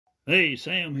Hey,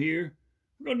 Sam here.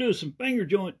 We're going to do some finger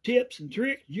joint tips and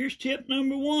tricks. Here's tip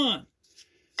number 1.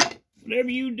 Whatever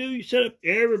you do, you set up.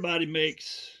 Everybody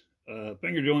makes a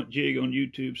finger joint jig on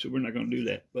YouTube, so we're not going to do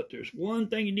that. But there's one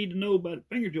thing you need to know about a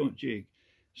finger joint jig.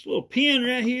 This little pin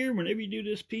right here, whenever you do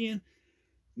this pin,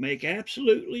 make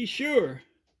absolutely sure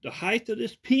the height of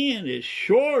this pin is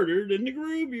shorter than the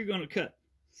groove you're going to cut.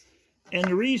 And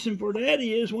the reason for that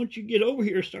is once you get over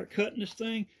here, start cutting this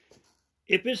thing,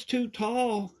 if it's too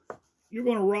tall, you're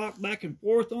going to rock back and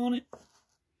forth on it,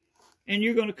 and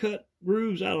you're going to cut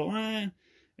grooves out of line,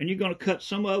 and you're going to cut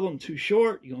some of them too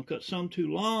short, you're going to cut some too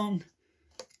long.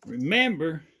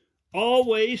 Remember,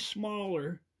 always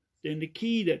smaller than the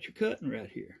key that you're cutting right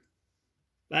here.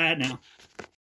 Bye now.